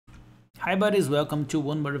Hi buddies, welcome to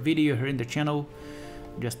one more video here in the channel.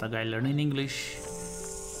 Just a guy learning English.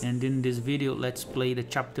 And in this video, let's play the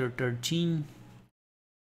chapter 13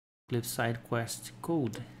 CliffSide quest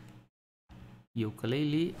code. Yooka,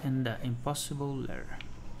 Laylee and the impossible Lair.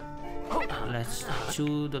 Let's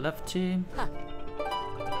to the left.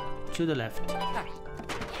 To the left.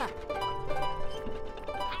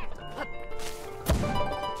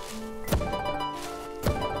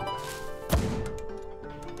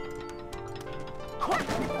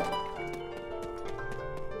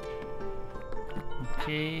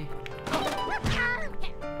 Okay.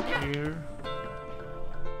 Here.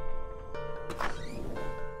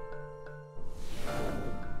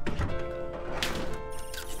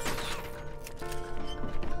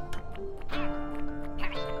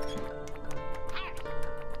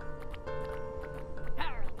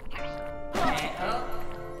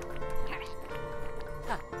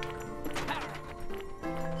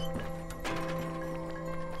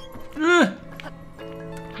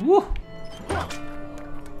 Woo!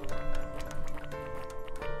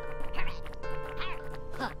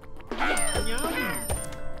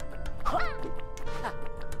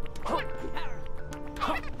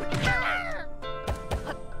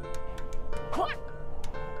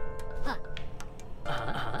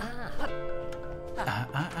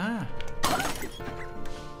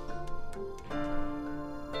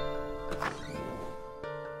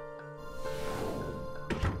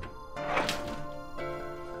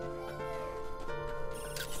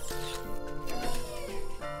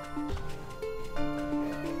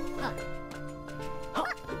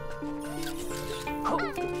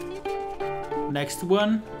 Next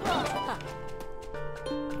one.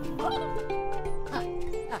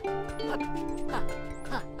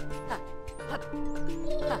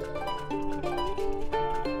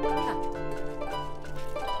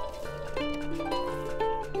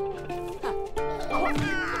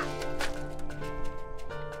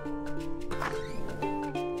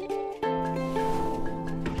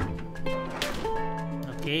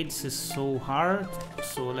 Okay, this is so hard,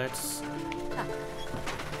 so let's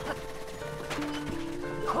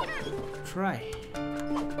try.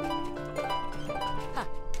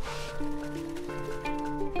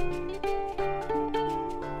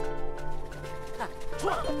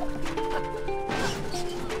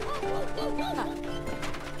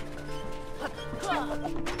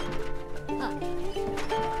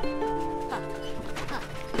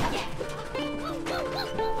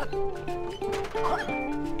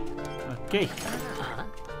 Okay.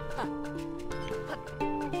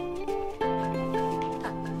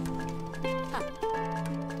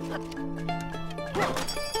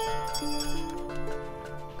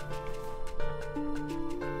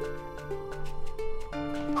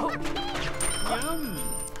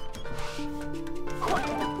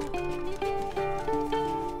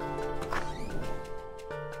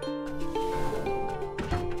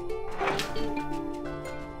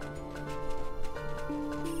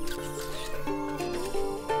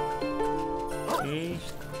 Okay.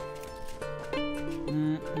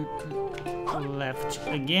 Left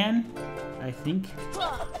again, I think.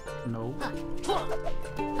 No.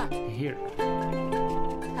 Here.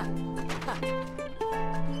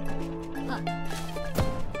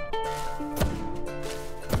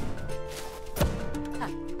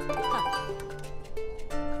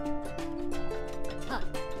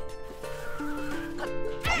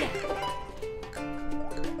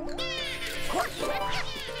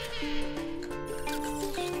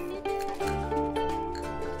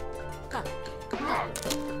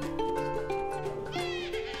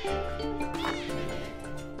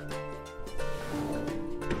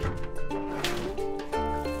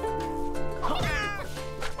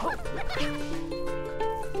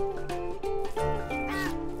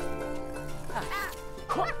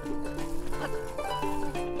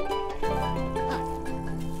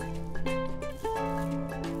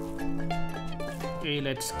 Okay,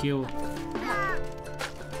 let's kill.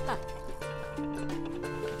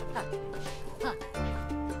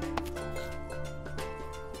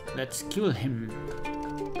 Let's kill him.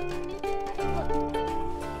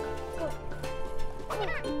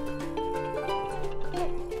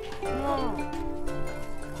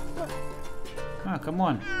 Ah, come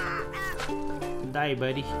on. Die,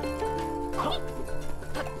 buddy.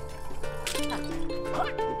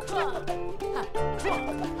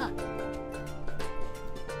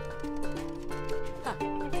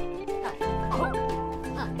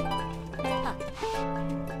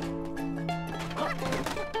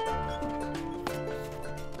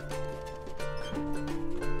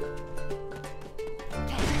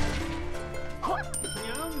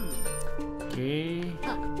 Okay.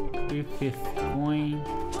 Fifth coin.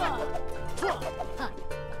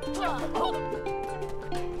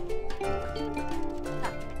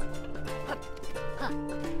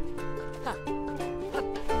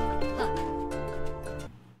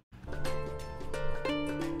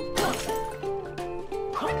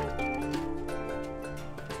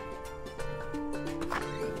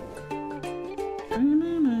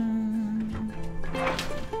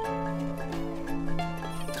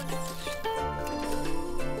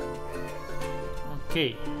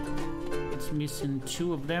 Okay, it's missing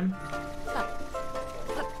 2 of them.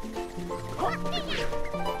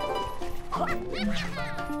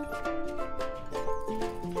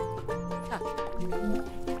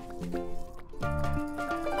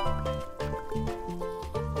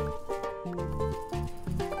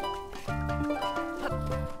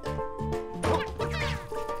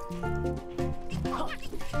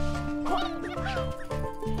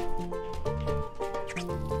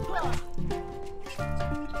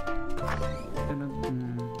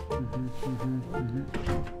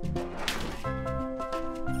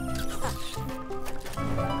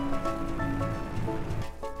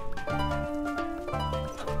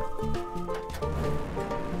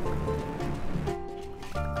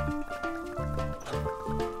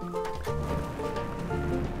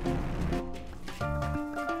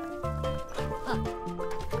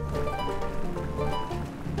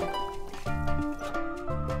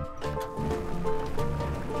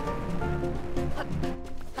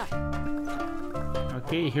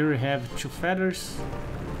 Okay, here we have 2 feathers,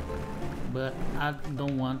 but I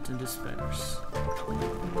don't want these feathers.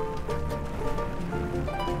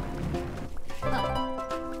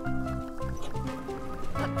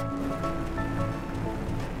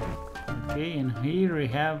 Okay, and here we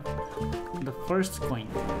have the first coin.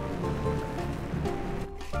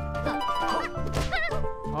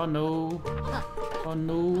 Oh no! Oh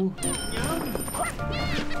no!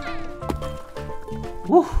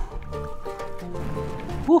 Woo!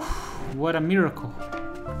 Woo! What a miracle!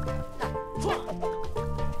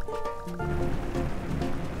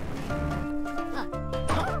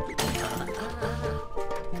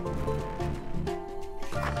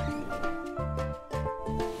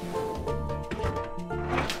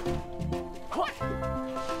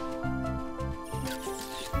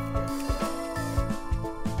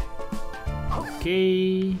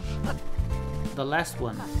 Okay, the last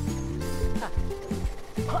one.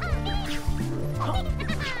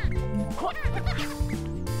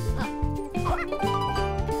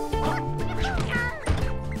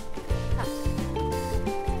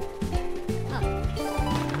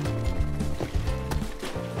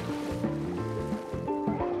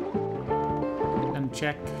 Let me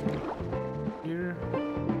check here.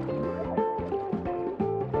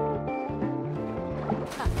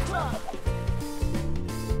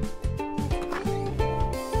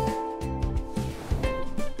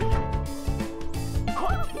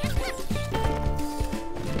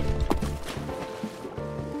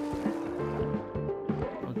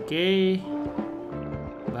 Okay,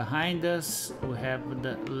 behind us we have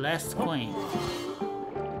the last coin,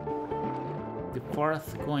 the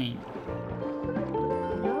 4th coin.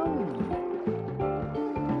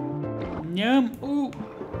 Yum! Ooh!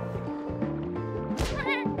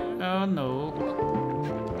 Oh no!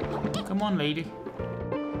 Come on, lady!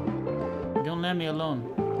 Don't let me alone!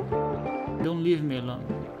 Don't leave me alone!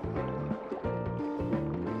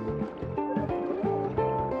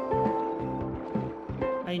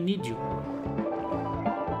 I need you.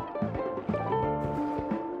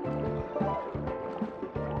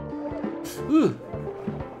 Ooh.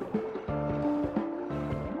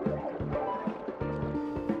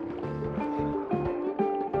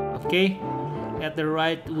 Okay, at the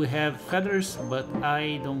right we have feathers, but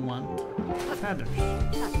I don't want feathers.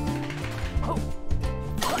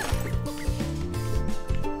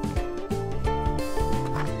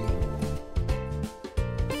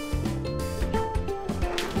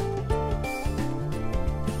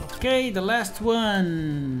 Okay, the last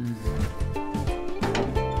one.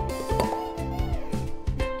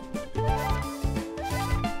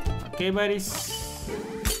 Okay, buddies.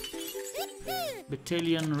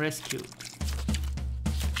 Battalion rescued.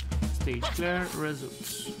 Stage clear.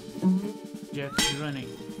 Results. Jet running.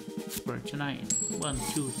 Perch 9. 1,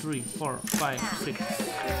 2, 3, 4, 5, 6.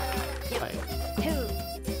 5.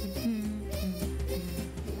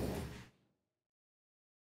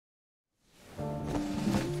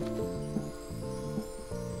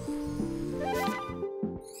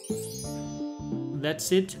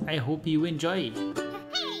 That's it. I hope you enjoy.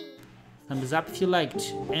 Thumbs up if you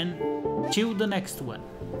liked, and till the next one.